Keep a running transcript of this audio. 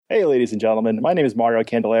Hey, ladies and gentlemen, my name is Mario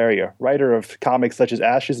Candelaria, writer of comics such as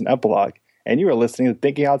Ashes and Epilogue, and you are listening to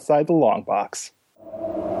Thinking Outside the Long Box.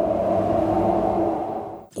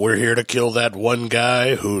 We're here to kill that one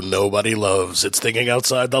guy who nobody loves. It's Thinking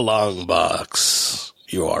Outside the Long Box.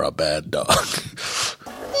 You are a bad dog.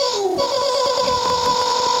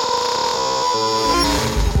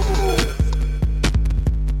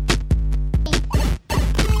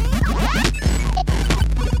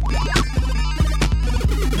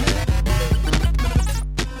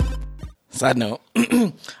 Side note,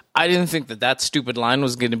 I didn't think that stupid line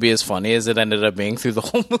was going to be as funny as it ended up being through the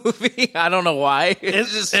whole movie. I don't know why.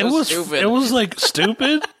 It's just so stupid. It was like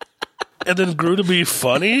stupid, and then grew to be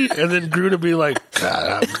funny, and then grew to be like,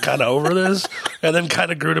 God, I'm kind of over this, and then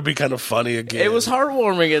kind of grew to be kind of funny again. It was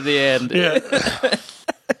heartwarming at the end. Yeah.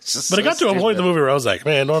 But it got to a point in the movie where I was like,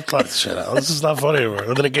 man, don't talk this shit out. This is not funny anymore.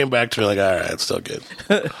 And then it came back to me like, all right, it's still good.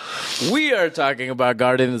 We are talking about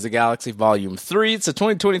Guardians of the Galaxy Volume 3. It's a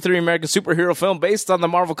 2023 American superhero film based on the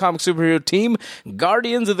Marvel Comics superhero team,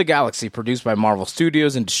 Guardians of the Galaxy, produced by Marvel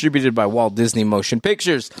Studios and distributed by Walt Disney Motion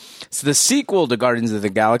Pictures. It's the sequel to Guardians of the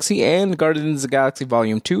Galaxy and Guardians of the Galaxy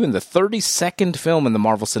Volume 2 and the 32nd film in the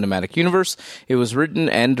Marvel Cinematic Universe. It was written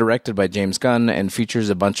and directed by James Gunn and features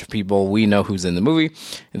a bunch of people we know who's in the movie.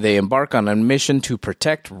 They embark on a mission to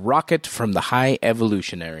protect Rocket from the High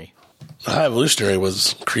Evolutionary. The High Evolutionary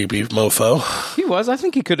was creepy mofo. He was. I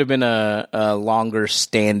think he could have been a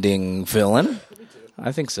longer-standing villain.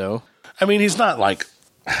 I think so. I mean, he's not like...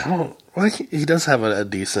 he does have a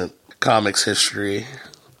decent comics history.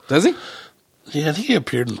 Does he? Yeah, I think he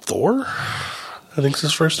appeared in Thor. I think it's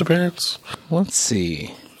his first appearance. Let's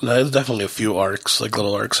see. No, there's definitely a few arcs, like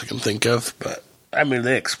little arcs I can think of, but... I mean,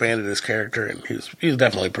 they expanded his character, and he's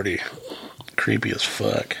definitely pretty creepy as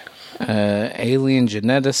fuck. Alien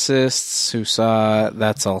geneticists who saw...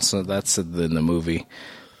 That's in the movie.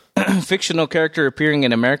 Fictional character appearing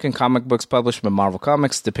in American comic books published by Marvel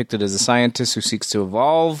Comics, depicted as a scientist who seeks to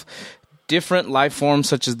evolve. Different life forms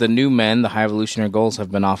such as the New Men, the High Evolutionary Goals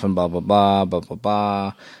have been often blah, blah, blah, blah, blah,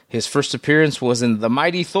 blah. His first appearance was in The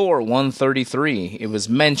Mighty Thor 133. It was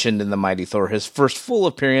mentioned in The Mighty Thor. His first full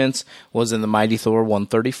appearance was in The Mighty Thor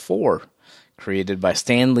 134, created by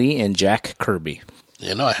Stan Lee and Jack Kirby.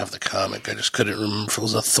 Yeah, no, I have the comic. I just couldn't remember if it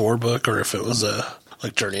was a Thor book or if it was a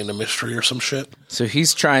Journey into Mystery or some shit. So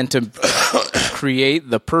he's trying to create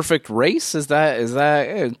the perfect race? Is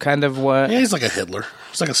that kind of what... Yeah, he's like a Hitler.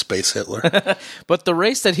 He's like a space Hitler. But the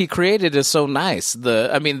race that he created is so nice.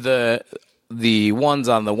 The ones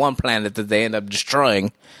on the one planet that they end up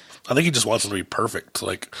destroying. I think he just wants them to be perfect,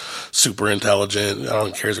 like super intelligent. I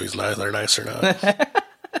don't care if he's nice. They're nice or not.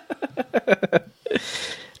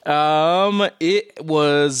 It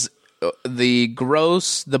was... The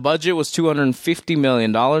budget was $250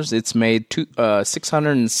 million. It's made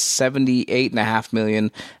 $678.5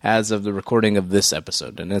 million as of the recording of this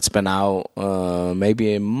episode. And it's been out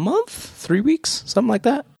maybe a month, 3 weeks, something like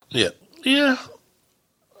that. Yeah. Yeah.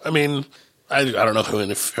 I mean, I don't know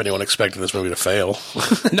if anyone expected this movie to fail.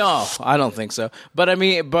 No, I don't think so.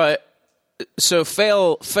 So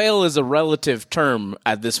fail is a relative term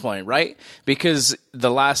at this point, right? Because the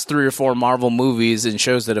last 3 or 4 Marvel movies and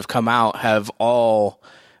shows that have come out have all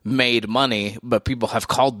made money, but people have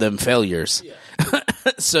called them failures. Yeah.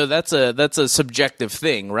 So that's a subjective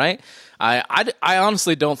thing, right? I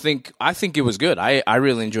honestly don't think... I think it was good. I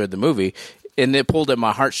really enjoyed the movie, and it pulled at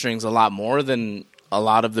my heartstrings a lot more than a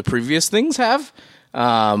lot of the previous things have.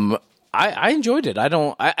 I enjoyed it.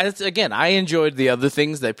 I enjoyed the other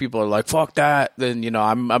things that people are like, fuck that. Then,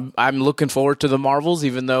 I'm looking forward to the Marvels,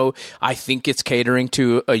 even though I think it's catering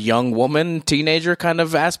to a young woman, teenager kind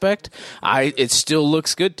of aspect. It still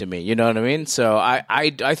looks good to me. You know what I mean? So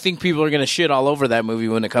I think people are going to shit all over that movie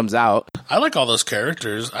when it comes out. I like all those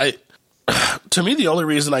characters. To me, the only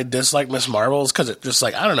reason I dislike Miss Marvel is because it just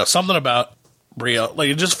I don't know, something about Brie,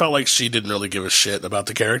 it just felt like she didn't really give a shit about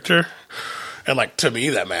the character. And to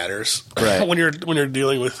me, that matters. Right. when you're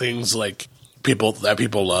dealing with things like people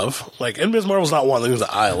love, and Ms. Marvel's not one of the things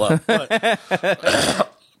that I love,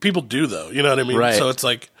 but people do though. You know what I mean? Right. So it's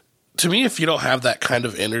to me, if you don't have that kind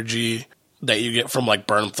of energy that you get from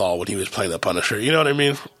Bernthal when he was playing the Punisher, you know what I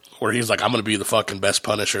mean? Where he's like, I'm going to be the fucking best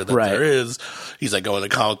Punisher that there is. He's going to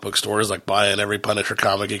comic book stores, buying every Punisher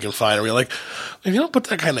comic he can find. And we're like, if you don't put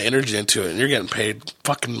that kind of energy into it, and you're getting paid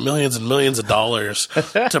fucking millions and millions of dollars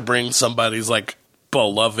to bring somebody's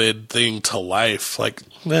beloved thing to life, I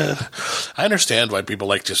understand why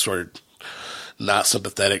people just sort of not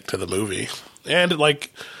sympathetic to the movie. And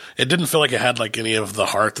it didn't feel like it had any of the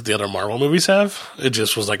heart that the other Marvel movies have. It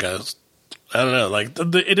just was a I don't know. Like,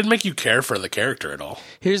 it didn't make you care for the character at all.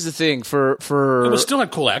 Here's the thing for it was still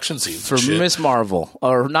like cool action scenes for Miss Marvel,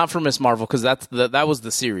 or not for Miss Marvel, because that was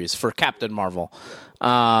the series for Captain Marvel.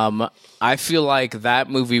 I feel like that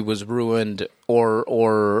movie was ruined,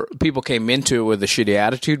 or people came into it with a shitty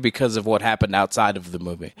attitude because of what happened outside of the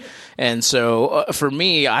movie. And so for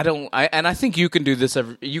me, I think you can do this.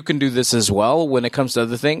 You can do this as well when it comes to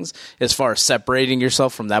other things. As far as separating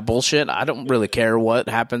yourself from that bullshit, I don't really care what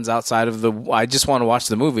happens outside of the. I just want to watch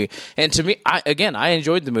the movie. And to me, I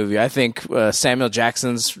enjoyed the movie. I think Samuel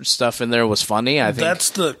Jackson's stuff in there was funny. I think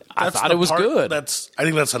I thought it was good. I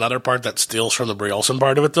think that's another part that steals from the Brie Olsen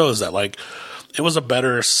part of it, though, is that like it was a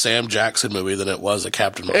better Sam Jackson movie than it was a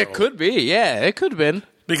Captain Marvel. It could be, yeah, it could have been.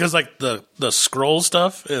 Because like the Skrull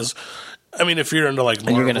stuff is, I mean, if you're into like Marvel,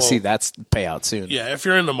 and you're going to see that's payout soon. Yeah, if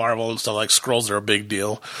you're into Marvel and stuff, like Skrulls are a big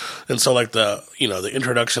deal, and so like the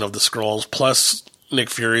introduction of the Skrulls plus Nick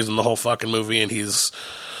Fury's in the whole fucking movie, and he's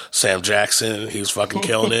Sam Jackson, he's fucking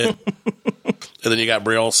killing it, and then you got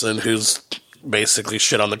Brie Olsen, who's basically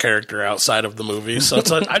shit on the character outside of the movie. So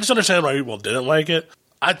it's like, I just understand why people didn't like it.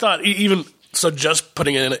 I thought even so, just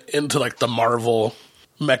putting it into like the Marvel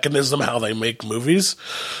mechanism, how they make movies,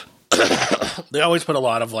 they always put a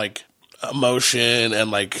lot of like emotion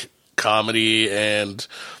and like comedy and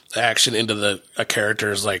action into a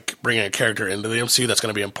character's, like bringing a character into the MCU that's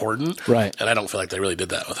going to be important, right? And I don't feel like they really did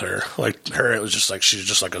that with her. Like her, it was just like she's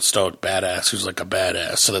just like a stoic badass who's like a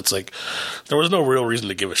badass, and it's like there was no real reason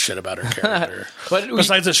to give a shit about her character. But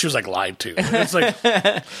besides that, she was like lied to. It's like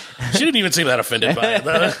she didn't even seem that offended by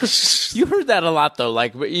it. You heard that a lot though.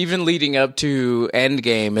 Like even leading up to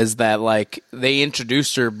Endgame, is that like they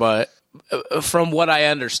introduced her, but from what I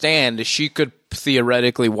understand, she could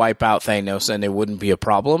theoretically wipe out Thanos and it wouldn't be a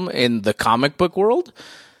problem in the comic book world.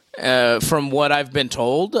 From what I've been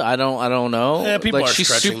told, I don't know. Yeah, people like, are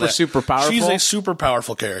she's stretching super powerful. She's a super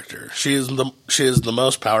powerful character. She is the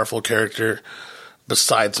most powerful character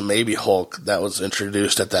besides maybe Hulk that was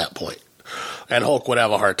introduced at that point. And Hulk would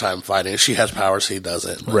have a hard time fighting. She has powers, he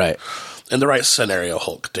doesn't. Right. In the right scenario,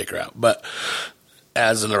 Hulk could take her out. But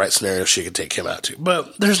as in the right scenario, she could take him out too.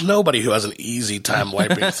 But there's nobody who has an easy time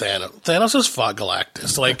wiping Thanos. Thanos has fought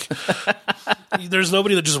Galactus. Like, there's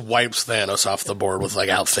nobody that just wipes Thanos off the board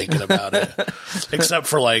without thinking about it. Except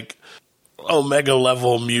for, like, Omega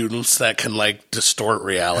level mutants that can, like, distort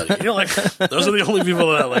reality. You know, like, those are the only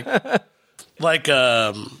people that, like,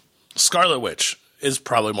 Scarlet Witch is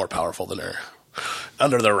probably more powerful than her.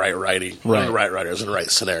 Under the right writing. Right. Under the right writers in the right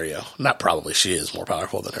scenario. Not probably, she is more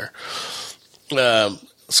powerful than her.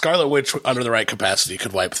 Scarlet Witch, under the right capacity,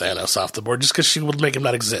 could wipe Thanos off the board just because she would make him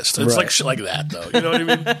not exist. It's like shit like that, though. You know what I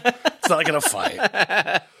mean? It's not like in a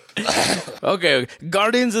fight. Okay,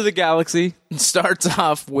 Guardians of the Galaxy starts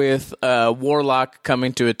off with Warlock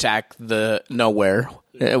coming to attack the Nowhere,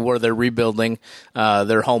 where they're rebuilding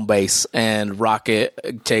their home base, and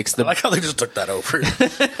Rocket takes the... I like how they just took that over.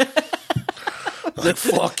 Like,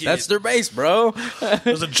 fuck you. That's their base, bro.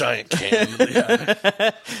 There's a giant cannon.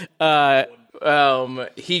 Yeah.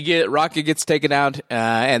 Rocket gets taken out,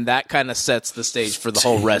 and that kind of sets the stage for the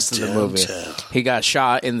whole rest of the movie. He got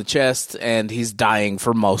shot in the chest, and he's dying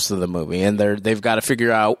for most of the movie. And they've got to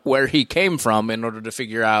figure out where he came from in order to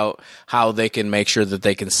figure out how they can make sure that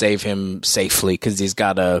they can save him safely, because he's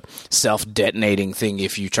got a self-detonating thing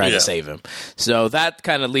if you try to save him. So that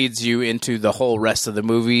kind of leads you into the whole rest of the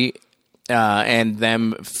movie. And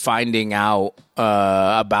them finding out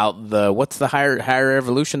about what's the higher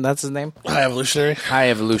evolution? That's his name. High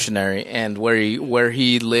Evolutionary, and where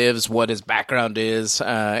he lives, what his background is,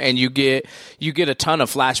 and you get a ton of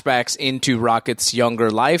flashbacks into Rocket's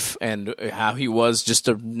younger life and how he was just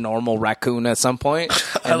a normal raccoon at some point.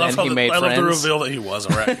 And I love the reveal that he was a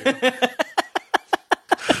raccoon.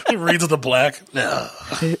 He reads the black. No.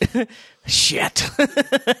 Shit.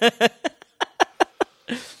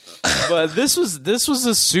 But this was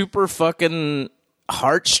a super fucking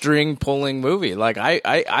heartstring pulling movie. Like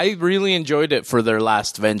I really enjoyed it for their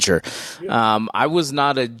last venture. I was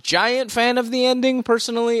not a giant fan of the ending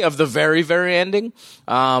personally, of the very, very ending.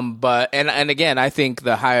 But again, I think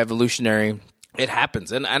the High Evolutionary, it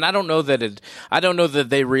happens, and I don't know that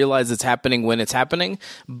they realize it's happening when it's happening.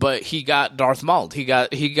 But he got Darth Mauled. He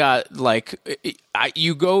got like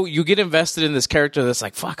you get invested in this character that's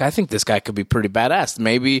like, fuck, I think this guy could be pretty badass.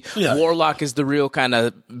 Maybe Warlock is the real kind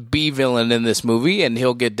of B villain in this movie, and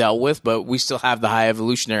he'll get dealt with. But we still have the High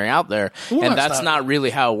Evolutionary out there, and that's not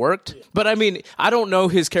really how it worked. But I mean, I don't know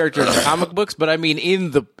his character in the comic books, but I mean,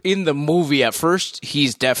 in the movie at first,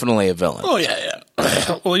 he's definitely a villain. Oh yeah.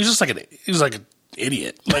 Well, he's just like an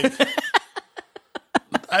idiot. Like,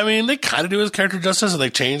 I mean, they kind of do his character justice, and they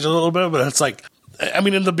change a little bit, but it's like, I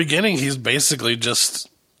mean, in the beginning, he's basically just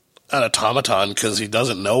an automaton because he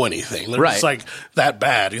doesn't know anything. They're just like, that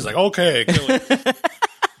bad. He's like, okay, kill it.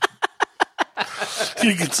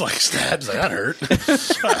 He gets like stabbed. He's like, that hurt.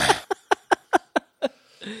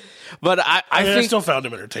 But I think I still found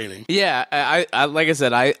him entertaining. Yeah, I like I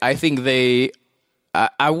said, I think they.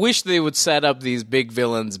 I wish they would set up these big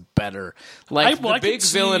villains better. Like the big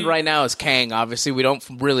villain right now is Kang. Obviously, we don't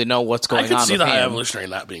really know what's going on. I could see with the him. High Evolutionary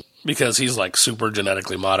not being, because he's like super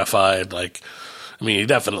genetically modified. Like, I mean, he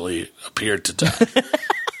definitely appeared to die.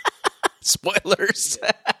 Spoilers.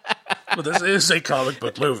 But this is a comic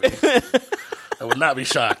book movie. I would not be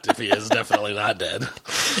shocked if he is definitely not dead.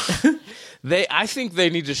 I think they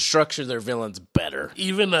need to structure their villains better.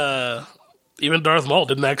 Even Darth Maul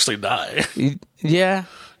didn't actually die. Yeah.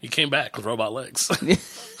 He came back with robot legs.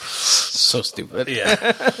 So stupid.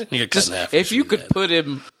 Yeah. He got cut in half. If you could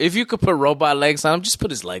put robot legs on him, just put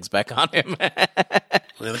his legs back on him. Yeah,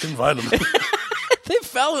 they couldn't find him. They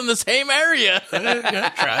fell in the same area.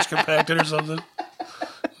 Got trash compacted or something.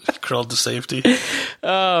 Crawled to safety.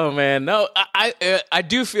 Oh man, no, I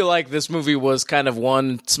do feel like this movie was kind of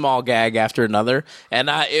one small gag after another, and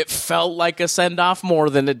it felt like a send off more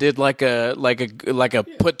than it did like a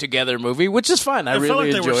put together movie, which is fine. I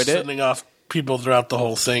really like enjoyed they were it. sending off people throughout the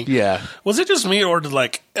whole thing. Yeah, was it just me, or did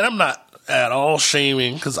and I'm not at all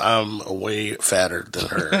shaming because I'm way fatter than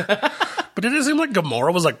her. But did it seem like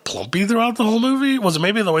Gamora was like plumpy throughout the whole movie? Was it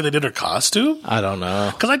maybe the way they did her costume? I don't know,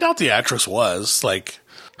 because I doubt the actress was like.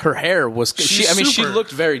 Her hair was. She looked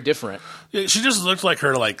very different. Yeah, she just looked like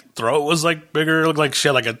her throat was bigger. It looked like she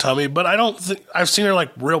had a tummy. But I don't think I've seen her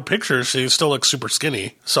real pictures. She still looks super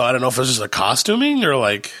skinny. So I don't know if it's just a costuming or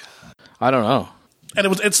I don't know. And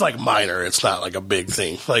it's minor. It's not a big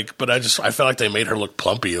thing. But I felt like they made her look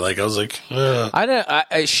plumpy. I was like, ugh.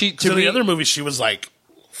 To me, the other movie she was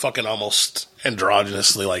fucking almost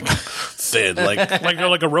androgynously thin,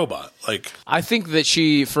 like a robot. I think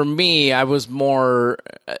that for me, I was more.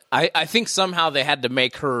 I think somehow they had to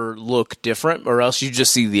make her look different, or else you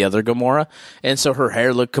just see the other Gamora, and so her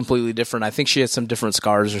hair looked completely different. I think she had some different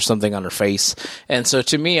scars or something on her face, and so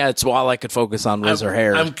to me, that's all I could focus on was her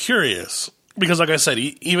hair. I'm curious. Because, like I said,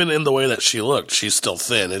 even in the way that she looked, she's still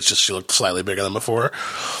thin. It's just she looked slightly bigger than before.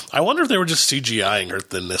 I wonder if they were just CGIing her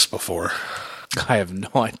thinness before. I have no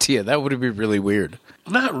idea. That would be really weird.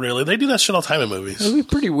 Not really. They do that shit all the time in movies. It would be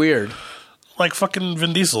pretty weird. Like fucking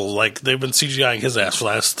Vin Diesel. They've been CGIing his ass for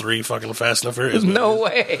the last 3 fucking Fast and the Furious movies. No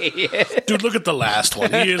way. Dude, look at the last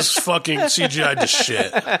one. He is fucking CGI'd to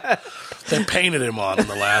shit. They painted him on in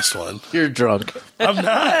the last one. You're drunk. I'm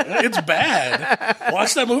not. It's bad.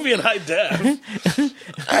 Watch that movie in high def.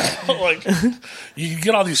 You can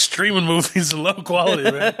get all these streaming movies in low quality,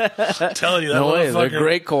 man. I'm telling you, that no way. motherfucker. They're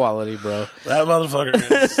great quality, bro. That motherfucker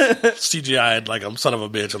is CGI'd like a son of a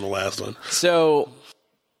bitch in the last one. So,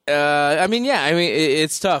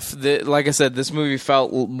 it's tough. Like I said, this movie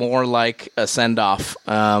felt more like a send-off.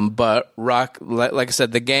 But Rock, like I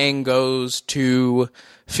said, the gang goes to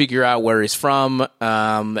figure out where he's from. We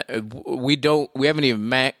haven't even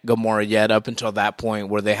met Gamora yet up until that point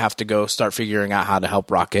where they have to go start figuring out how to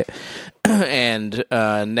help Rocket. And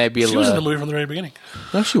Nebula. She was in the movie from the very beginning.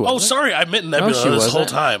 No, she wasn't. Oh, sorry, I meant Nebula this whole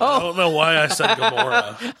time. Oh. I don't know why I said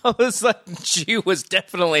Gamora. I was like, she was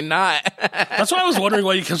definitely not. That's why I was wondering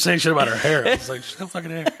why you kept saying shit about her hair. I was like, she's got fucking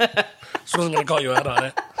hair. She wasn't going to call you out on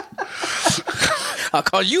it. I'll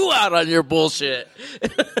call you out on your bullshit.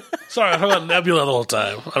 Sorry, I talking about Nebula the whole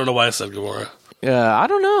time. I don't know why I said Gamora. Yeah, I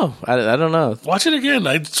don't know. I don't know. Watch it again.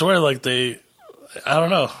 I swear, I don't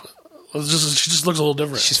know. She just looks a little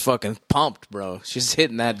different. She's fucking pumped, bro. She's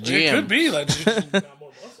hitting that gym. It could be that she's got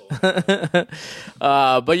more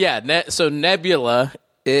muscle. But yeah, so Nebula,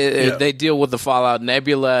 they deal with the fallout.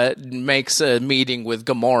 Nebula makes a meeting with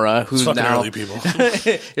Gamora, who's now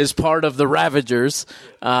is part of the Ravagers.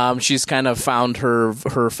 She's kind of found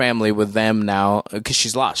her family with them now because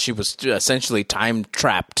she's lost. She was essentially time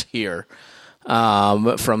trapped here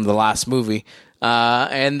from the last movie.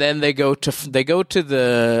 And then they go to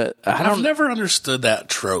the. I've never understood that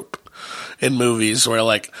trope in movies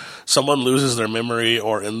where someone loses their memory,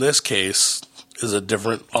 or in this case is a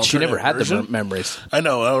different. She never had version. the memories. I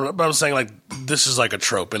know, but I'm saying this is a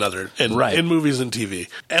trope in in movies and TV.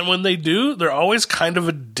 And when they do, they're always kind of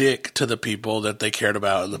a dick to the people that they cared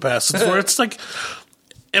about in the past. It's where it's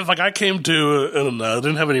if I came to and I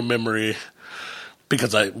didn't have any memory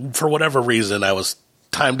because for whatever reason I was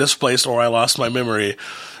time displaced or I lost my memory,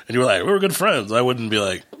 and you were like, we were good friends, I wouldn't be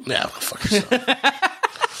like, nah, fuck yourself.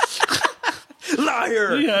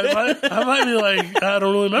 Liar. Yeah, I might be like, I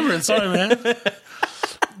don't really remember it. Sorry, man.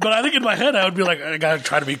 But I think in my head, I would be like, I gotta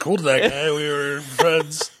try to be cool to that guy. We were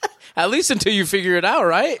friends. At least until you figure it out,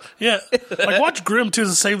 right? Yeah. Like, watch Grimm, too, is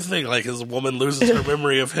the same thing. Like, his woman loses her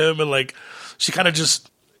memory of him, and, like, she kind of just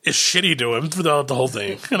is shitty to him throughout the whole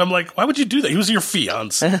thing. And I'm like, why would you do that? He was your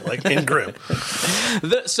fiance, like, in Grimm.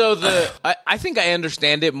 I think I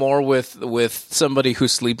understand it more with somebody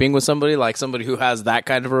who's sleeping with somebody, like somebody who has that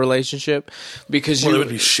kind of a relationship, because it would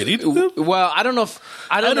be shitty to them? Well, I don't know if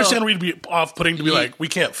I understand where you'd be off-putting to be like, we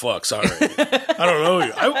can't fuck, sorry. I don't know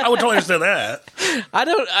you. I would totally understand that.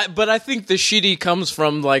 But I think the shitty comes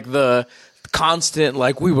from like the constant,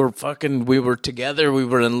 like we were together, we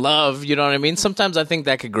were in love, you know what I mean? Sometimes I think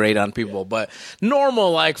that could grate on people, but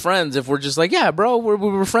normal, like friends, if we're just like, yeah, bro, we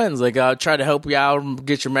were friends, like I'll try to help you out and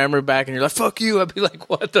get your memory back, and you're like, fuck you, I'd be like,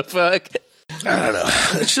 what the fuck? I don't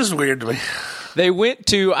know. It's just weird to me. They went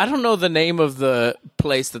to, I don't know the name of the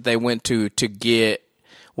place that they went to get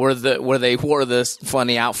where they wore this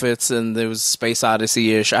funny outfits and there was Space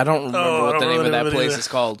Odyssey-ish. I don't remember what the name of that place is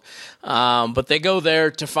called. But they go there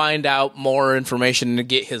to find out more information and to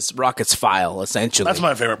get his Rocket's file, essentially. That's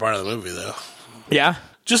my favorite part of the movie, though. Yeah?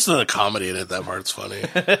 Just the comedy in it, that part's funny.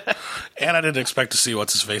 And I didn't expect to see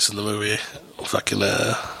what's-his-face in the movie. Fucking,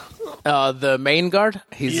 the main guard?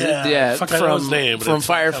 He's fuck, I know his name, from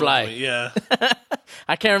Firefly. Yeah.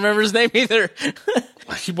 I can't remember his name either.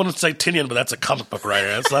 He wanted to say Tinian, but that's a comic book writer.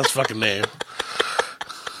 That's not his fucking name.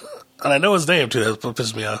 And I know his name, too. That's what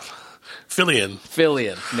pisses me off. Fillion.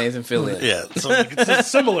 Nathan Fillion. Yeah, so it's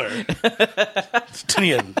similar. It's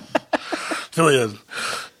Tinian. Fillion.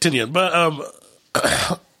 Tinian. But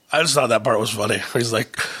I just thought that part was funny. He's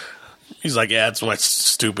like, yeah, it's my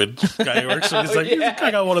stupid guy who works. And he's like, yeah.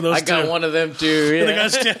 I got one of those too. I got one of them too, yeah. And the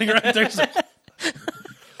guy's standing right there.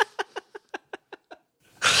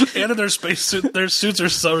 And in their spacesuit, their suits are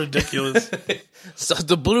so ridiculous. So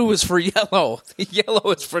the blue is for yellow, the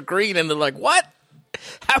yellow is for green, and they're like, "What?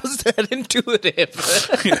 How is that intuitive?"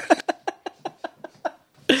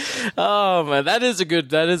 Oh man, that is a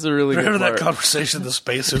really Remember good part. that conversation? The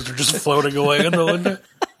spacesuits are just floating away in the window.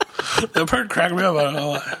 That part cracked me up. I don't know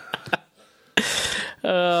why.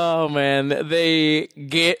 Oh man, they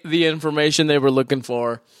get the information they were looking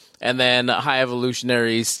for. And then High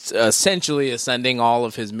Evolutionary's essentially is sending all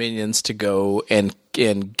of his minions to go and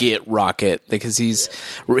get Rocket, because he's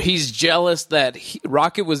jealous that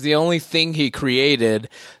Rocket was the only thing he created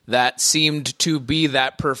that seemed to be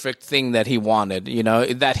that perfect thing that he wanted. You know,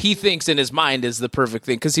 that he thinks in his mind is the perfect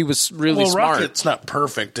thing, because he was really smart. Rocket's not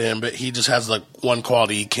perfect to him, but he just has like one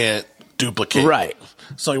quality he can't duplicate. Right.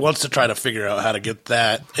 So he wants to try to figure out how to get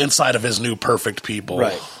that inside of his new perfect people.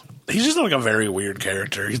 Right. He's just like a very weird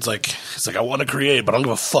character. He's like, I want to create, but I don't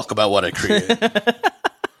give a fuck about what I create.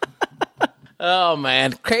 Oh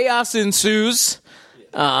man, chaos ensues.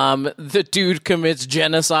 The dude commits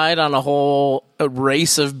genocide on a whole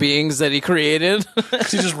race of beings that he created.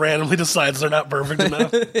 He just randomly decides they're not perfect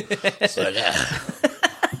enough. So yeah.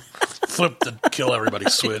 Flip the kill everybody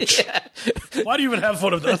switch. Yeah. Why do you even have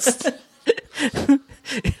one of those?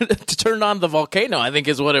 To turn on the volcano, I think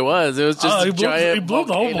is what it was. It was just a giant. He blew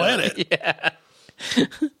the whole planet. Yeah.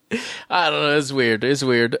 I don't know. It's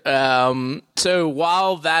weird. So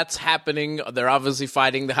while that's happening, they're obviously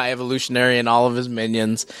fighting the High Evolutionary and all of his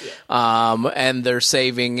minions, and they're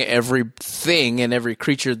saving everything and every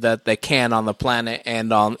creature that they can on the planet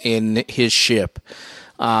and in his ship.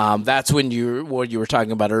 That's when what you were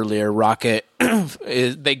talking about earlier. Rocket,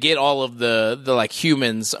 they get all of the like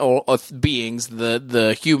humans or beings,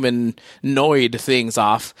 the humanoid things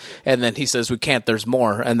off, and then he says we can't. There's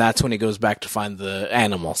more, and that's when he goes back to find the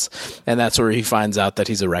animals, and that's where he finds out that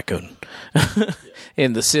he's a raccoon.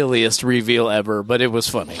 In the silliest reveal ever, but it was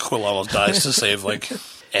funny. Quill almost dies to save like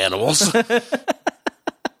animals.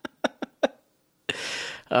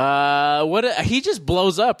 He just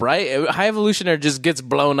blows up, right? High Evolutionary just gets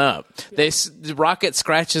blown up. The Rocket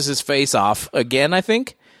scratches his face off again, I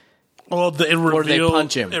think. Well, or they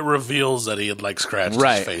punch him. It reveals that he had like scratched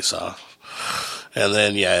his face off. And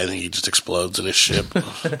then, I think he just explodes in his ship.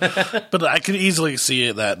 But I could easily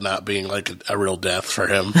see that not being like a real death for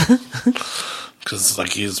him. Because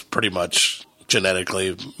like he's pretty much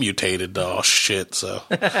genetically mutated to all shit, so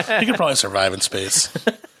he could probably survive in space.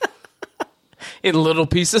 In little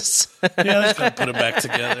pieces? Yeah, they're just going to put it back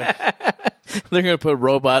together. They're going to put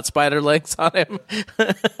robot spider legs on him.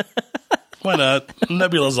 Why not?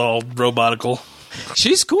 Nebula's all robotical.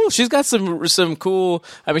 She's cool. She's got some cool.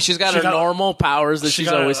 I mean, she's got her normal powers that she's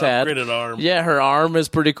always had. Upgraded arm. Yeah, her arm is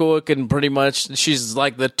pretty cool. It can pretty much. She's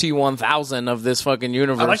like the T-1000 of this fucking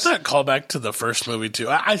universe. I like that callback to the first movie too.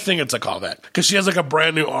 I think it's a callback because she has like a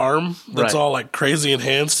brand new arm that's all like crazy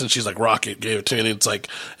enhanced, and she's like, Rocket gave it to me, and it's like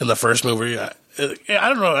in the first movie. I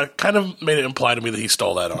don't know. It kind of made it imply to me that he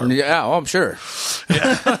stole that arm. Yeah, I'm sure.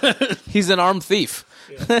 Yeah. He's an armed thief.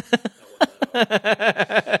 Yeah.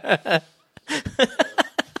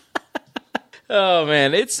 Oh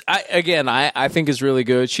man, I think it's really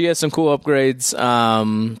good. She has some cool upgrades.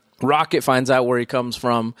 Rocket finds out where he comes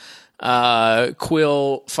from.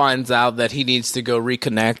 Quill finds out that he needs to go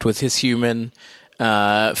reconnect with his human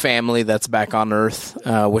family that's back on Earth,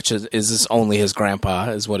 which is only his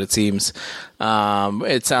grandpa, is what it seems.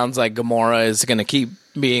 It sounds like Gamora is going to keep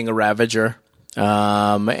being a Ravager,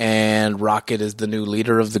 and Rocket is the new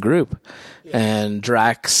leader of the group. Yeah. And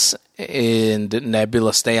Drax and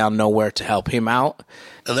Nebula stay on nowhere to help him out.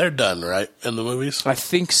 And they're done, right, in the movies? I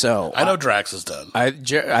think so. I know Drax is done. I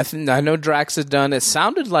know Drax is done. It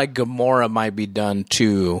sounded like Gamora might be done,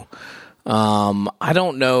 too. I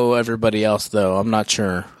don't know everybody else, though. I'm not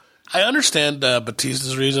sure. I understand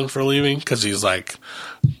Batista's reason for leaving, because he's like,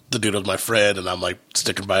 the dude was my friend, and I'm like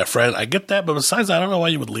sticking by a friend. I get that, but besides that, I don't know why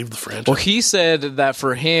you would leave the franchise. Well, he said that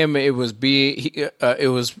for him, it was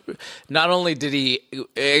not only did he,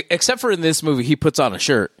 except for in this movie, he puts on a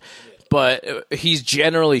shirt, but he's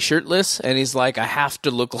generally shirtless, and he's like, I have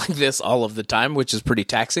to look like this all of the time, which is pretty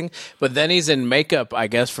taxing. But then he's in makeup, I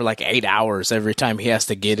guess, for like 8 hours every time he has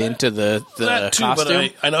to get into the that too, costume.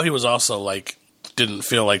 But I know he was also like, didn't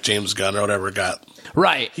feel like James Gunn or whatever got.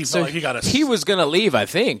 Right. He felt like he got he was going to leave, I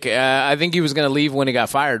think. I think he was going to leave when he got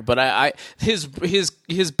fired. But his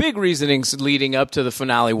big reasonings leading up to the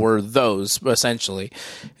finale were those, essentially.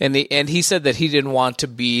 And he said that he didn't want to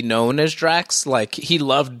be known as Drax. Like, he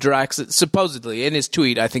loved Drax, supposedly, in his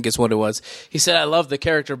tweet, I think is what it was. He said, I love the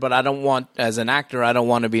character, but I don't want, as an actor, I don't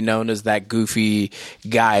want to be known as that goofy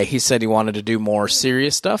guy. He said he wanted to do more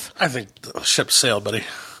serious stuff. I think the ship sailed, buddy.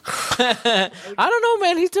 I don't know,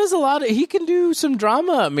 man. He does a lot. He can do some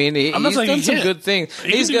drama. I mean, he's done some good things.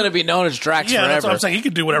 He's going to be known as Drax forever. That's what I'm saying. He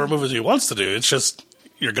can do whatever movies he wants to do. It's just,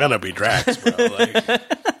 you're going to be Drax, bro. Like,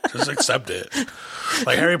 just accept it.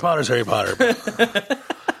 Like, Harry Potter's Harry Potter, bro.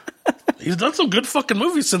 He's done some good fucking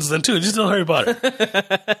movies since then, too. He's still Harry Potter.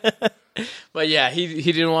 But yeah, he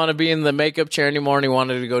didn't want to be in the makeup chair anymore, and he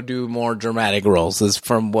wanted to go do more dramatic roles, is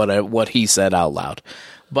from what he said out loud.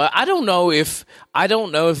 But I don't know if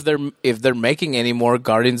they're making any more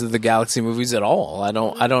Guardians of the Galaxy movies at all. I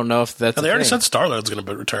don't know if that's. They already said Star-Lord's going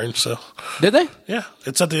to return. So did they? Yeah,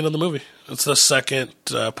 it's at the end of the movie. It's the second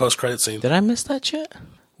post-credit scene. Did I miss that shit?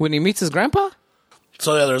 When he meets his grandpa?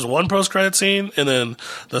 So yeah, there's one post-credit scene, and then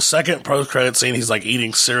the second post-credit scene, he's like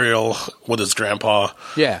eating cereal with his grandpa.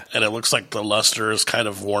 Yeah, and it looks like the luster is kind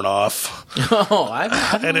of worn off. Oh, I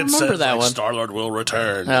don't and it remember says that like, one. Star-Lord will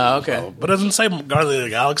return. Oh, okay. But it doesn't say Guardians of the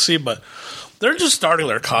Galaxy, but they're just starting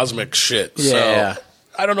their cosmic shit. Yeah. So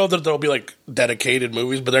I don't know that there'll be like dedicated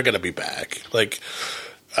movies, but they're going to be back. Like,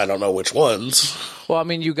 I don't know which ones. Well, I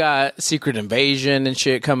mean, you got Secret Invasion and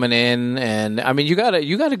shit coming in, and I mean, you got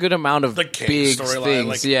a good amount of big things.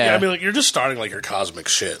 Like, yeah, I mean, like, you're just starting like your cosmic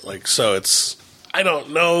shit. Like, so it's. I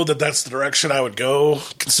don't know that that's the direction I would go,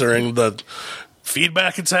 considering the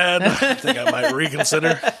feedback it's had. I think I might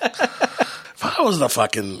reconsider. If I was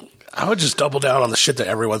I would just double down on the shit that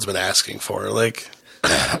everyone's been asking for, like.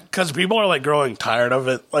 Because people are like growing tired of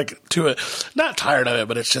it, like to it. Not tired of it,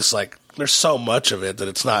 but it's just like there's so much of it that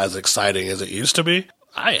it's not as exciting as it used to be.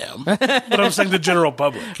 I am, but I'm saying the general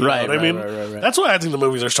public. Right, I mean, right. That's why I think the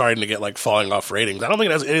movies are starting to get like falling off ratings. I don't think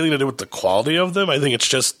it has anything to do with the quality of them. I think it's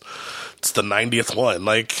the 90th one.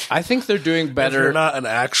 Like, I think they're doing better. If you're not an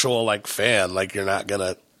actual like fan, like you're not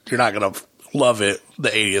gonna love it the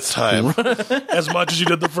 80th time as much as you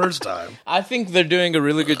did the first time. I think they're doing a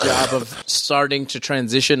really good job of starting to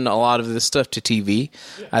transition a lot of this stuff to TV.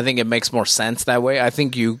 Yeah. I think it makes more sense that way. I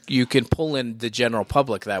think you can pull in the general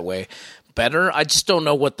public that way better. I just don't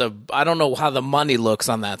know I don't know how the money looks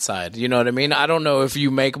on that side. You know what I mean? I don't know if you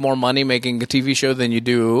make more money making a TV show than you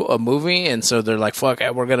do a movie, and so they're like, fuck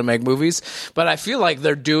it, we're going to make movies. But I feel like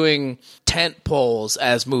they're doing tent poles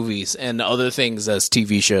as movies and other things as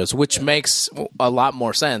TV shows, which makes a lot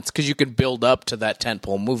more sense because you can build up to that tent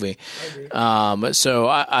pole movie. So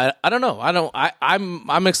I don't know.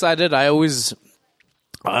 I'm excited.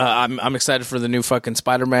 I'm excited for the new fucking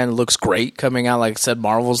Spider-Man. It looks great coming out. Like I said,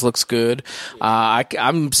 Marvel's looks good.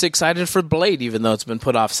 I'm excited for Blade, even though it's been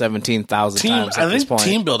put off 17,000 times at this point. I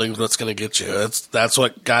think team building is what's going to get you. That's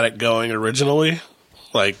what got it going originally.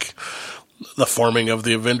 Like, the forming of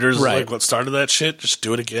the Avengers is Right. like what started that shit. Just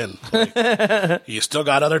do it again. Like, you still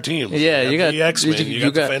got other teams. Yeah, you got the X-Men.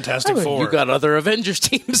 You got the Fantastic Four. You got other Avengers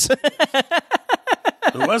teams.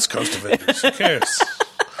 The West Coast Avengers. Who cares?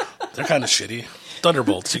 They're kind of shitty.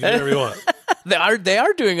 Thunderbolts. You can do whatever you want. They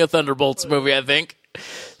are doing a Thunderbolts movie, I think.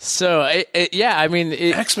 So yeah, I mean,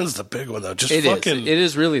 X-Men's the big one though. Just it fucking.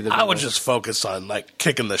 is really the. Big I would one. just focus on like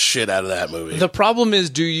kicking the shit out of that movie. The problem is,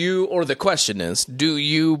 do you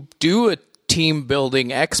do a team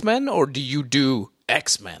building X-Men or do you do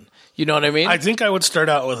X-Men? You know what I mean? I think I would start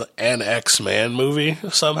out with an X-Man movie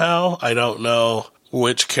somehow. I don't know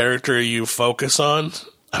which character you focus on.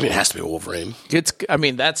 I mean, it has to be Wolverine. That's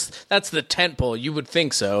the tentpole. You would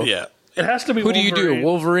think so. Yeah. It has to be Who Wolverine. do you do?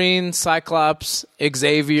 Wolverine, Cyclops,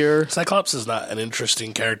 Xavier? Cyclops is not an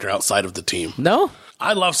interesting character outside of the team. No?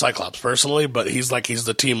 I love Cyclops personally, but he's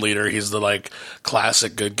the team leader. He's the like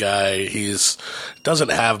classic good guy. He's doesn't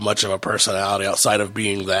have much of a personality outside of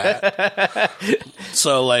being that.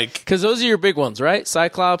 So like, Because those are your big ones, right?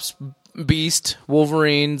 Cyclops, Beast,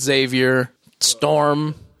 Wolverine, Xavier,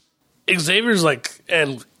 Storm. Xavier's like,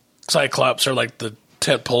 and Cyclops are like the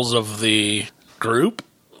tent poles of the group.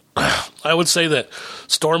 I would say that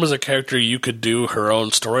Storm is a character you could do her own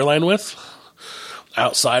storyline with.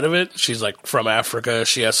 Outside of it, she's like from Africa.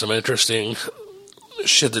 She has some interesting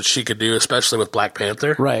shit that she could do, especially with Black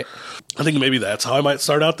Panther. Right. I think maybe that's how I might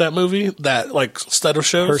start out that movie, that like set of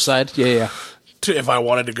shows. Her side? Yeah. If I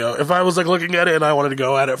was like looking at it and I wanted to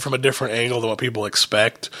go at it from a different angle than what people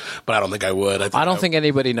expect, but I don't think I would. I don't think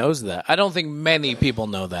anybody knows that. I don't think many people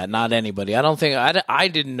know that. Not anybody. I don't think I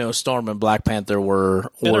didn't know Storm and Black Panther were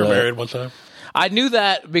married one time. I knew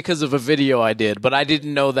that because of a video I did, but I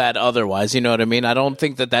didn't know that otherwise. You know what I mean? I don't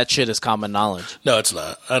think that shit is common knowledge. No, it's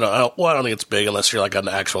not. I don't think it's big unless you're like an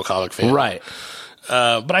actual comic fan, Right?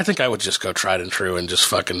 But I think I would just go tried and true and just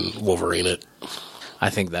fucking Wolverine it. I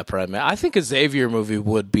think that probably. I think a Xavier movie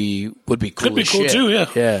would be cool. Could be as cool shit. too. Yeah,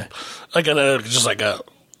 Yeah. like just like a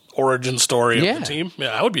origin story of the team. Yeah,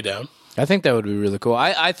 I would be down. I think that would be really cool.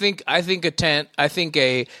 I think everybody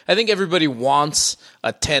wants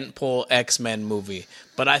a tentpole X-Men movie,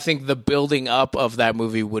 but I think the building up of that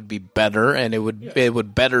movie would be better, and it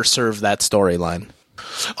would better serve that storyline.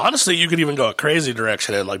 Honestly, you could even go a crazy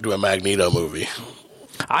direction and like do a Magneto movie.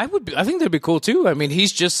 I think that'd be cool too. I mean,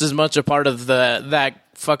 he's just as much a part of that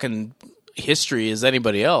fucking history as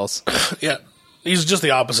anybody else. Yeah, he's just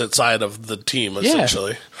the opposite side of the team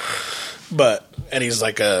essentially. And he's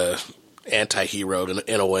like a anti-hero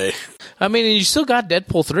in a way. I mean, you still got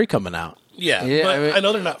Deadpool 3 coming out. Yeah, but I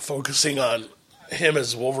know they're not focusing on him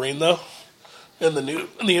as Wolverine though. In the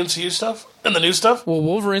MCU stuff and the new stuff. Well,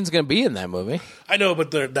 Wolverine's going to be in that movie. I know,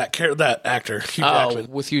 but that actor Hugh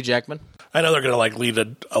Jackman. With Hugh Jackman. I know they're going to like lead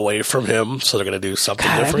it away from him, so they're going to do something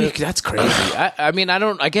different. That's crazy. I mean,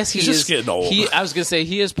 I guess he's just getting old. I was going to say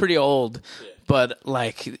he is pretty old, but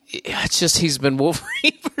like, it's just he's been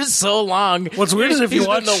Wolverine for so long. What's weird is if you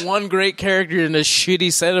watch been the one great character in a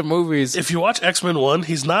shitty set of movies. If you watch X-Men 1,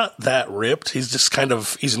 he's not that ripped. He's just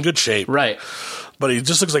he's in good shape, Right? But he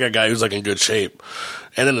just looks like a guy who's like in good shape.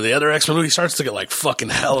 And then in the other X-Men movie, he starts to get like fucking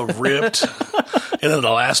hella ripped. And then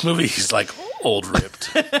the last movie, he's like old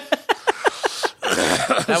ripped.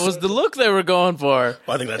 That was the look they were going for.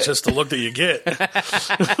 Well, I think that's just the look that you get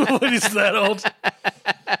when he's that old.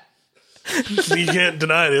 You can't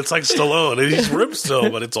deny it. It's like Stallone. He's ripped still,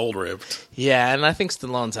 but it's old ripped. Yeah, and I think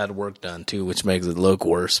Stallone's had work done too, which makes it look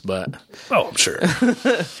worse. But I'm sure.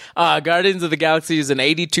 Guardians of the Galaxy is an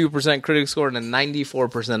 82% critic score and a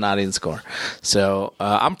 94% audience score. So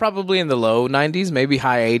I'm probably in the low 90s, maybe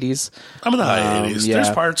high 80s. I'm in the high 80s. Yeah.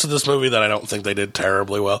 There's parts of this movie that I don't think they did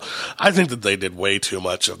terribly well. I think that they did way too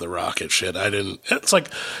much of the rocket shit. It's like,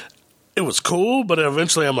 it was cool, but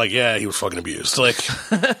eventually I'm like, yeah, he was fucking abused. Like,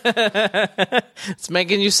 it's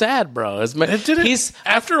making you sad, bro.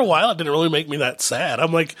 After a while, it didn't really make me that sad.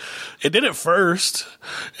 I'm like, it did at first,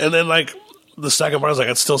 and then like the second part, I was like,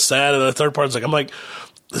 it's still sad, and the third part, I'm like,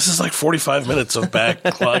 this is like 45 minutes of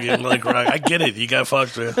backlogging. Like, I get it. You got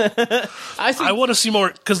fucked, man. I want to see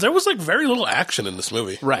more, because there was like very little action in this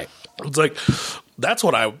movie. Right. It's like, that's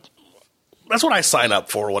what I sign up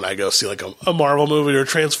for when I go see like a Marvel movie or a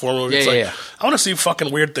Transformer movie. I want to see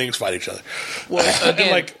fucking weird things fight each other. Well, again,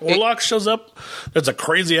 and like Warlock shows up, there's a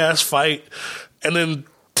crazy ass fight, and then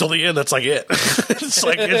till the end, that's like it.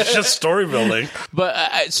 It's just story building.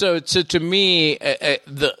 But so to me,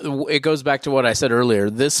 it goes back to what I said earlier.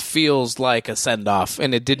 This feels like a send off,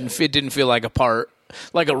 and it didn't feel like a part,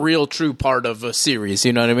 like a real true part of a series.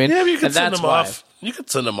 You know what I mean? Yeah, but you could send them off. You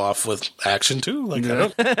could send them off with action too. Like, I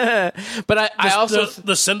don't. But I also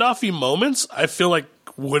the send offy moments, I feel like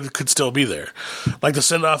could still be there. Like the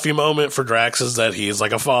send-offy moment for Drax is that he's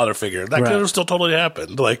like a father figure. That could have still totally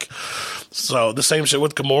happened. Like, so the same shit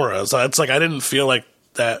with Gamora. So it's like I didn't feel like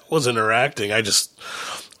that was interacting. I just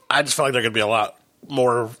felt like there could be a lot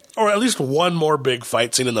more, or at least one more big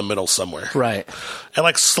fight scene in the middle somewhere. Right. And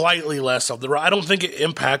like slightly less of the, I don't think it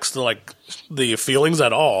impacts the feelings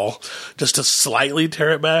at all, just to slightly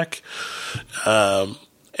tear it back. And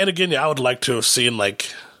again, yeah, I would like to have seen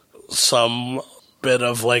like some bit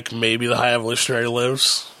of like maybe the High Evolutionary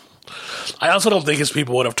lives. I also don't think his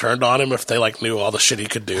people would have turned on him if they like knew all the shit he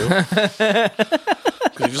could do.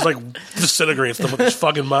 He just like disintegrates them with his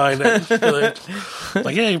fucking mind.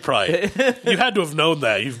 Like, yeah, you had to have known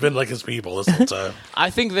that. You've been like his people this whole time.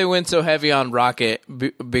 I think they went so heavy on Rocket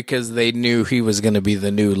because they knew he was going to be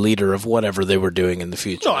the new leader of whatever they were doing in the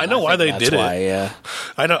future. No, I know why they did it. Yeah,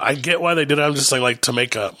 I get why they did it. I'm just saying, like, to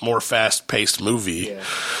make a more fast-paced movie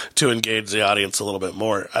to engage the audience a little bit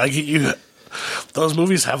more. Those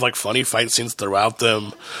movies have like funny fight scenes throughout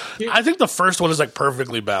them. I think the first one is like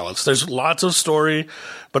perfectly balanced. There's lots of story,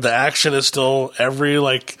 but the action is still every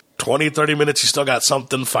like 20, 30 minutes you still got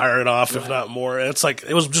something firing off, if not more. It's like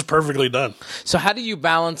it was just perfectly done. So how do you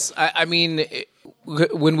balance? I mean,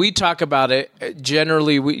 when we talk about it,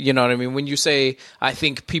 generally, you know what I mean? When you say, I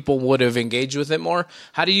think people would have engaged with it more,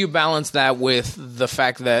 how do you balance that with the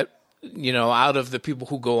fact that, you know, out of the people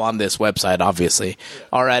who go on this website, obviously,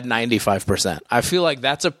 are at 95%. I feel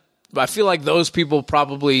like those people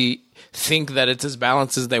probably think that it's as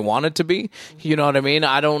balanced as they want it to be. You know what I mean?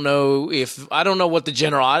 I don't know what the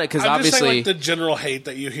general audit, because obviously, just saying, like, the general hate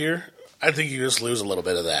that you hear, I think you just lose a little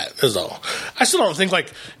bit of that, is all. I still don't think,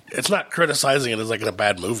 like, it's not criticizing it as, like, a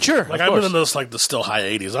bad movie. Sure, like, I've been in those, like, the still high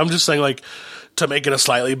 80s. I'm just saying, like, to make it a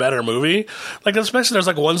slightly better movie, like, especially there's,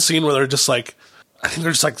 like, one scene where they're just, like, I think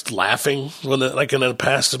they're just like laughing when like in a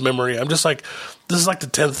past memory. I'm just like, this is like the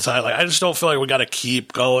 10th time. Like, I just don't feel like we got to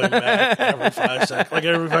keep going back every 5 seconds. Like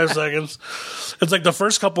every 5 seconds, it's like the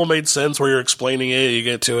first couple made sense where you're explaining it. You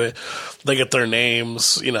get to it, they get their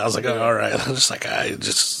names. You know, I was like, oh, all right. I'm just like,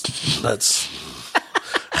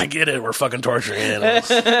 I get it. We're fucking torturing animals.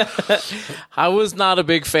 I was not a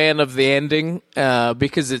big fan of the ending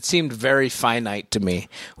because it seemed very finite to me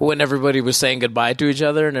when everybody was saying goodbye to each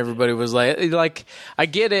other and everybody was like, I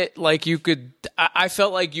get it. Like I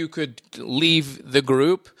felt like you could leave the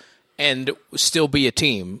group and still be a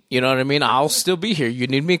team. You know what I mean? I'll still be here. You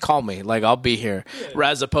need me, call me. Like, I'll be here.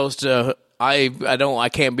 As opposed to, I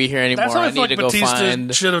can't be here anymore. That's how I need to go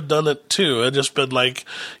Batista should have done it too. It just been like,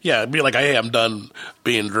 yeah, it'd be like, hey, I'm done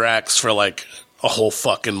being Drax for like a whole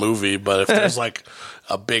fucking movie. But if there's like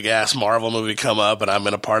a big ass Marvel movie come up and I'm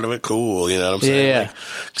in a part of it, cool. You know what I'm saying? Yeah.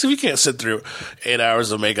 Because if you can't sit through 8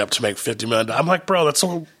 hours of makeup to make $50 million, I'm like, bro, that's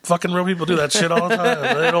what fucking real people do that shit all the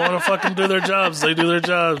time. They don't want to fucking do their jobs. They do their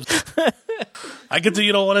jobs. I get that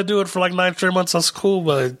you don't want to do it for like 9 straight months. That's cool,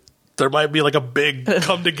 but there might be like a big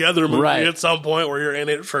come together movie at some point where you're in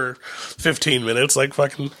it for 15 minutes. Like,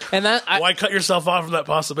 fucking, and why cut yourself off from that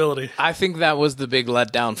possibility? I think that was the big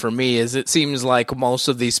letdown for me, is it seems like most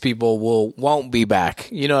of these people won't be back.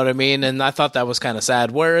 You know what I mean? And I thought that was kind of sad.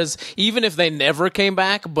 Whereas even if they never came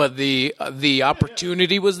back, but the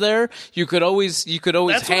opportunity was there, you could always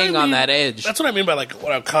hang on that edge. That's what I mean by like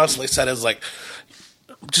what I've constantly said is like,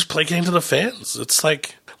 just play game to the fans. It's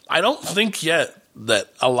like, I don't think yet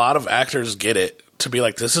that a lot of actors get it to be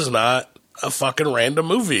like, this is not a fucking random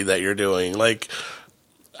movie that you're doing. Like,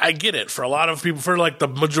 I get it for a lot of people, for like the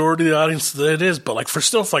majority of the audience that it is, but like for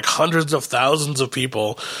still like hundreds of thousands of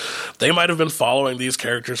people, they might have been following these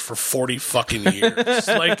characters for 40 fucking years.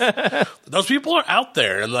 Like, those people are out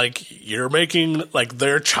there, and like, you're making like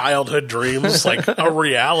their childhood dreams like a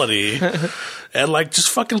reality. And, like, just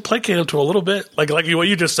fucking placate him to a little bit. Like what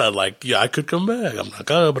you just said. Like, yeah, I could come back. I'm not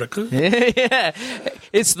gonna, but I could. Yeah.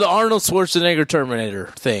 It's the Arnold Schwarzenegger Terminator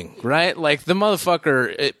thing, right? Like, the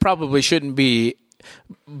motherfucker, it probably shouldn't be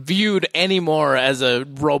viewed anymore as a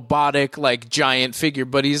robotic, like, giant figure.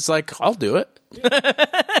 But he's like, I'll do it.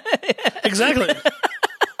 Exactly.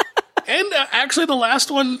 And actually, the last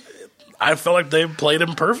one, I felt like they played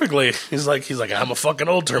him perfectly. He's like, I'm a fucking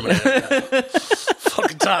old Terminator.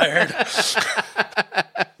 Fucking tired.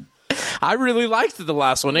 I really liked the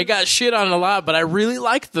last one. It got shit on a lot, but I really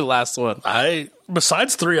liked the last one.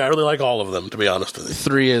 Besides 3, I really like all of them, to be honest with you.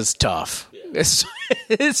 3 is tough. Yeah.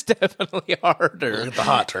 It's definitely harder. Look at the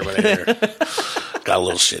hot Terminator. Got a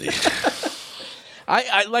little shitty.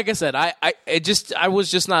 I like I said, I was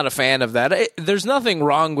just not a fan of that. There's nothing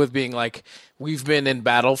wrong with being like, we've been in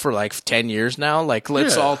battle for like 10 years now. Like,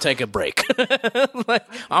 let's all take a break. Like,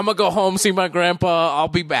 I'm gonna go home, see my grandpa. I'll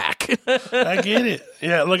be back. I get it.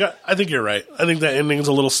 Yeah, look, I think you're right. I think that ending's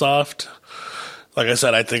a little soft. Like I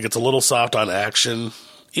said, I think it's a little soft on action.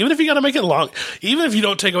 Even if you got to make it long, even if you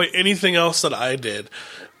don't take away anything else that I did,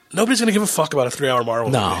 nobody's gonna give a fuck about a 3-hour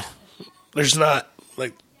Marvel movie. There's not.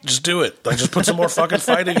 Like, just do it. Like, just put some more fucking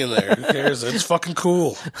fighting in there. Who cares? It's fucking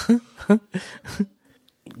cool.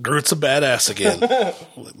 Groot's a badass again.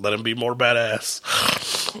 Let him be more badass.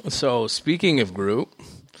 So, speaking of Groot,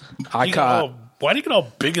 why do you get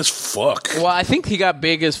all big as fuck? Well, I think he got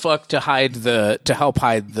big as fuck to help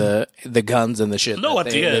hide the guns and the shit. No, at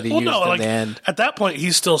the end. Well, no, like, at that point,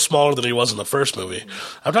 he's still smaller than he was in the first movie.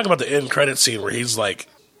 I'm talking about the end credit scene where he's like,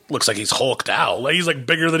 looks like he's hulked out. Like, he's like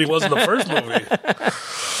bigger than he was in the first movie.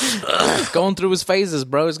 He's going through his phases,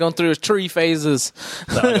 bro. He's going through his tree phases.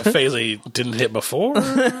 Not like a phase he didn't hit before.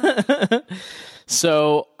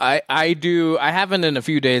 So I haven't in a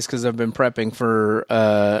few days because I've been prepping for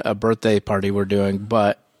a birthday party we're doing,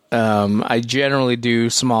 but I generally do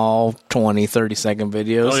small 20, 30-second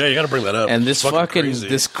videos. Oh yeah, you got to bring that up. And this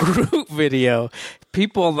this Groot video,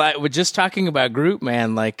 people that were just talking about Groot,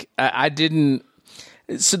 man. Like I didn't.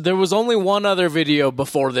 So there was only one other video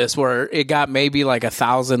before this where it got maybe like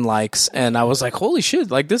 1,000 likes, and I was like, "Holy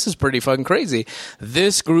shit! Like this is pretty fucking crazy."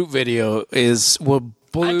 This Groot video I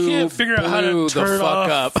can't figure out how to turn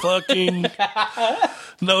off fucking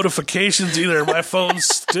notifications either. My phone's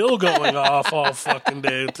still going off all fucking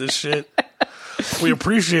day with this shit. We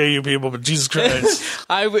appreciate you people, but Jesus Christ.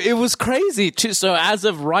 It was crazy too. So as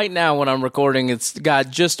of right now when I'm recording, it's got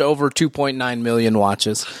just over 2.9 million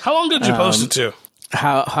watches. How long did you post it to?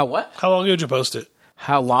 How what? How long ago did you post it?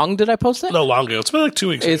 How long did I post it? No, long ago. It's been like 2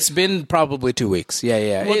 weeks. It's been probably 2 weeks.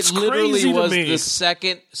 Yeah. What's it literally crazy was to me, the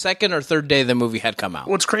second or third day the movie had come out.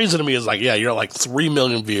 What's crazy to me is like, yeah, you're at like 3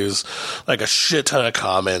 million views, like a shit ton of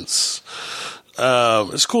comments.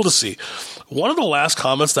 It's cool to see. One of the last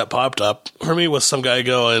comments that popped up for me was some guy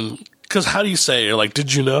going, because how do you say it? You're like,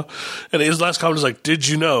 did you know? And his last comment was like, did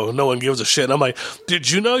you know? No one gives a shit. And I'm like, did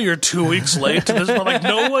you know you're 2 weeks late to this? I'm like,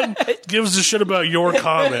 no one gives a shit about your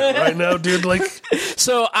comment right now, dude. Like,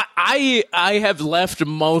 so I have left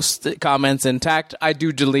most comments intact. I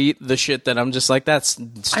do delete the shit that I'm just like, that's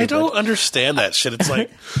stupid. I don't understand that shit. It's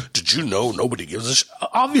like, did you know nobody gives a shit?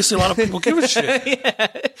 Obviously, a lot of people give a shit. Yeah,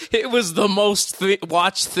 it was the most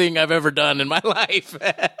watched thing I've ever done in my life.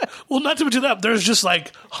 Well, not to do that. There's just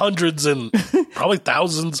like hundreds and probably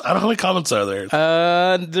thousands. I don't know how many comments are there.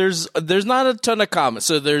 There's not a ton of comments.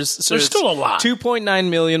 So there's still a lot. 2.9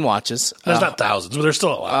 million watches. There's not thousands, but there's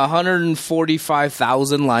still a lot.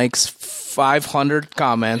 145,000 likes, 500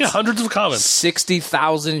 comments. Yeah, hundreds of comments.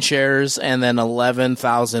 60,000 shares, and then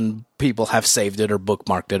 11,000 people have saved it or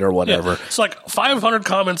bookmarked it or whatever. Yeah. It's like 500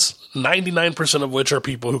 comments, 99% of which are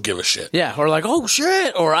people who give a shit. Yeah, or like, oh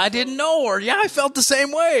shit, or I didn't know, or yeah, I felt the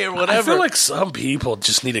same way, or whatever. I feel like some people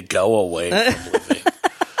just need to go away from living.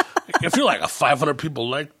 If you're like 500 people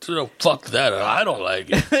like, fuck that, I don't like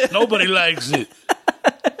it. Nobody likes it.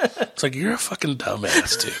 It's like, you're a fucking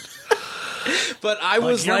dumbass, dude. But I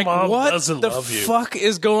was like, what the fuck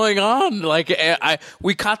is going on? Like,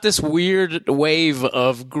 we caught this weird wave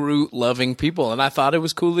of Groot loving people, and I thought it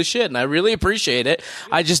was cool as shit, and I really appreciate it.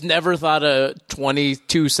 I just never thought a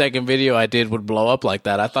 22-second video I did would blow up like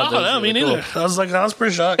that. I thought that was me neither. Cool. I was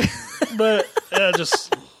pretty shocked. But, yeah,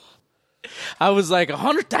 I was like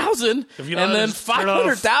 100,000, and then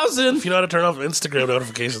 500,000. If you know how to turn off Instagram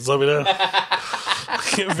notifications, let me know. I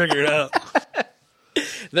can't figure it out.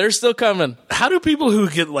 They're still coming. How do people who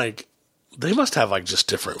get like, they must have like just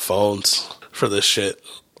different phones for this shit.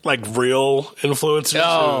 Like real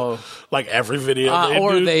influencers, who, like every video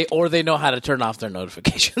or they know how to turn off their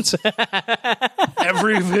notifications.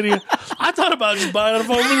 Every video. I thought about just buying a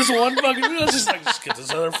phone for this one fucking video. Just get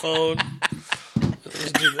this other phone.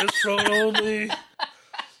 Just do this phone only.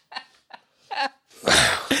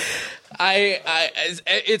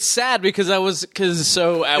 It's sad because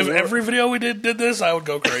if every video we did this, I would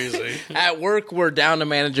go crazy. At work, we're down a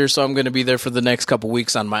manager, so I'm going to be there for the next couple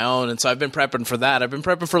weeks on my own, and so I've been prepping for that. I've been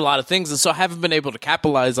prepping for a lot of things, and so I haven't been able to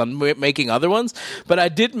capitalize on making other ones. But I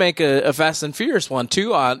did make a Fast and Furious one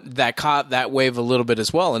too that caught that wave a little bit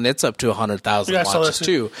as well, and it's up to 100,000 watches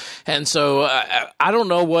too. And so I don't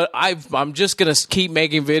know what I'm just going to keep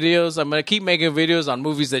making videos. I'm going to keep making videos on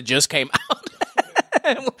movies that just came out.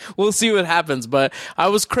 We'll see what happens. But I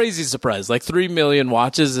was crazy surprised. Like 3 million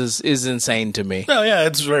watches is insane to me. No, yeah,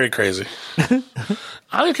 it's very crazy.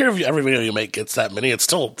 I don't care if every video you make gets that many. It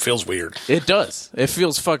still feels weird. It does. It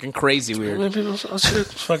feels fucking crazy weird. People, oh shit,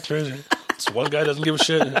 it's fucking crazy. It's one guy doesn't give a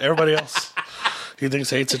shit. Everybody else, he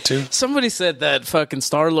hates it too. Somebody said that fucking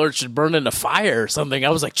Star-Lord should burn in a fire or something. I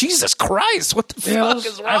was like, Jesus Christ, what the fuck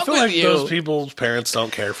is wrong with you? I feel like those people's parents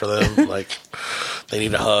don't care for them. Like, they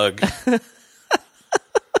need a hug.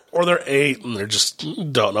 Or they're 8 and they just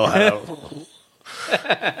don't know how to...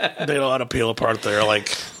 they don't know how to peel apart their,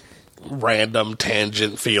 like, random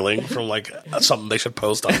tangent feeling from, like, something they should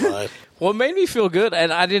post online. What made me feel good,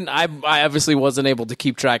 and I obviously wasn't able to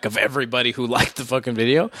keep track of everybody who liked the fucking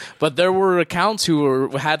video, but there were accounts who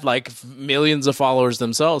had like millions of followers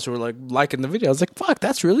themselves who were like liking the video. I was like, fuck,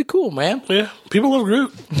 that's really cool, man. Yeah, people love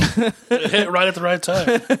Groot. It hit right at the right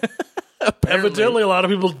time. Evidently, a lot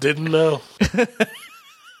of people didn't know.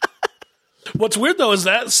 What's weird, though, is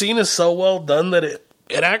that scene is so well done that it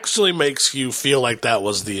actually makes you feel like that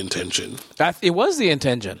was the intention. It was the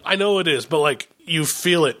intention. I know it is, but, like, you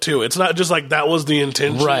feel it, too. It's not just like that was the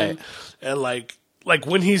intention. Right. And, like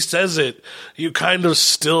when he says it, you kind of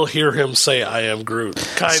still hear him say, I am Groot.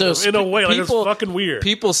 Kind of, in a way. Like, it's fucking weird.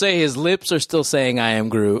 People say his lips are still saying, I am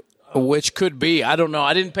Groot. Which could be. I don't know.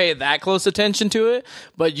 I didn't pay that close attention to it,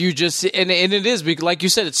 but you just, and it is, like you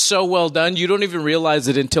said, it's so well done, you don't even realize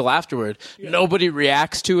it until afterward. Yeah. Nobody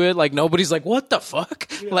reacts to it. Like, nobody's like, what the fuck?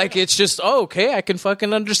 Yeah. Like, it's just, oh, okay, I can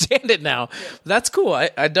fucking understand it now. Yeah. That's cool.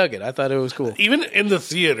 I dug it. I thought it was cool. Even in the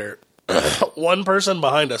theater, one person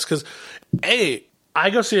behind us, because, I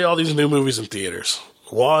go see all these new movies in theaters.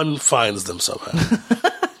 Juan finds them somehow.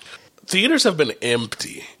 Theaters have been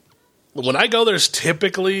empty. When I go, there's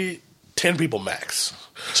typically 10 people max.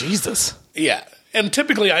 Jesus. Yeah. And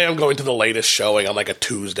typically I am going to the latest showing on like a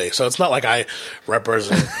Tuesday, so it's not like I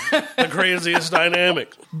represent the craziest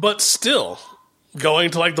dynamic. But still,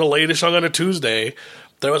 going to like the latest showing on a Tuesday,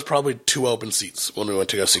 there was probably 2 open seats when we went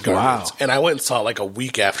to go see Guardians. Wow. And I went and saw it like a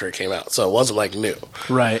week after it came out, so it wasn't like new.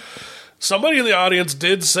 Right. Somebody in the audience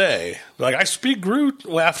did say, like, I speak Groot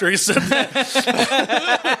after he said that.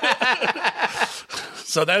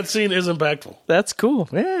 So that scene is impactful. That's cool.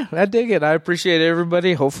 Yeah, I dig it. I appreciate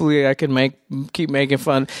everybody. Hopefully I can keep making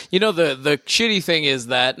fun. You know, the shitty thing is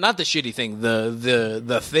that, not the shitty thing,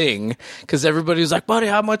 the thing, because everybody was like, buddy,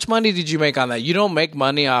 how much money did you make on that? You don't make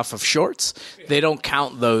money off of shorts. They don't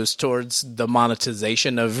count those towards the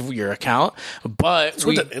monetization of your account. But it's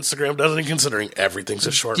what Instagram doesn't, considering everything's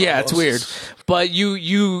a short. Yeah, it's weird. But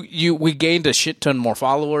we gained a shit ton more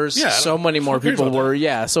followers. Yeah, so many more people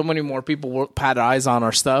had eyes on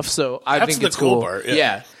our stuff. So I think it's cool. Part,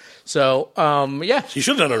 yeah. So, yeah. You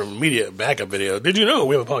should have done an immediate backup video. Did you know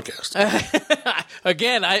we have a podcast?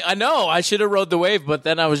 Again, I know. I should have rode the wave, but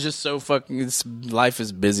then I was just so fucking... Life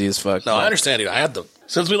is busy as fuck. No, I understand you.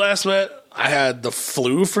 Since we last met, I had the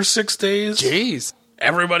flu for 6 days. Jeez.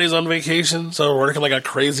 Everybody's on vacation, so we're working like a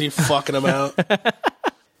crazy fucking amount.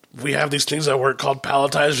 We have these things at work called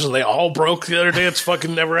palletizers, and they all broke the other day. It's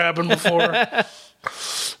fucking never happened before.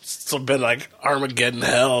 It's been like Armageddon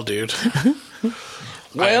hell, dude.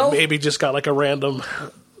 Well, I maybe just got like a random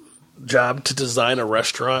job to design a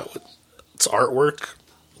restaurant with its artwork,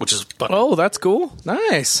 which is fun. Oh, that's cool.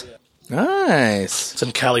 Nice. Nice. It's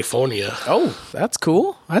in California. Oh, that's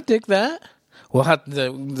cool. I dig that. They'll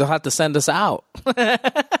have to send us out.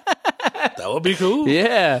 That would be cool.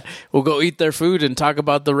 Yeah. We'll go eat their food and talk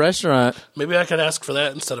about the restaurant. Maybe I could ask for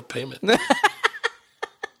that instead of payment.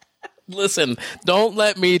 Listen, don't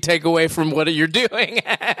let me take away from what you're doing.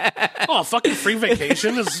 Oh, fucking free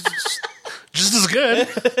vacation is just as good.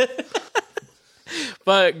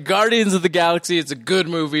 But Guardians of the Galaxy, it's a good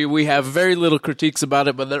movie. We have very little critiques about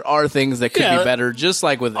it, but there are things that could be better, just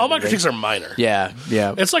like with all my critiques are minor. Yeah.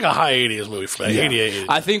 It's like a high 80s movie for me. 88.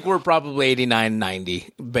 I think we're probably 89, 90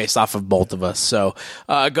 based off of both of us. So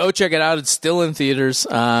go check it out. It's still in theaters.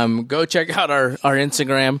 Go check out our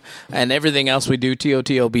Instagram and everything else we do,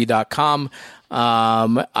 TOTLB.com.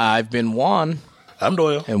 I've been Juan. I'm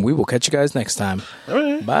Doyle. And we will catch you guys next time. All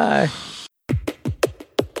right. Bye.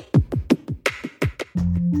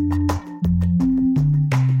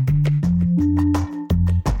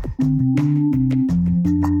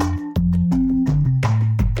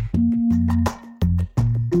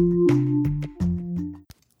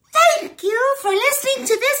 To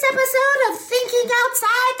this episode of Thinking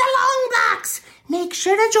Outside the Long Box. Make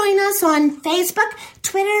sure to join us on Facebook,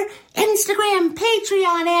 Twitter, Instagram,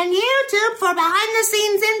 Patreon, and YouTube for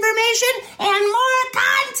behind-the-scenes information and more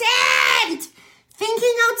content.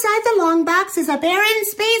 Thinking Outside the Long Box is a Barren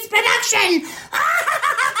Space production.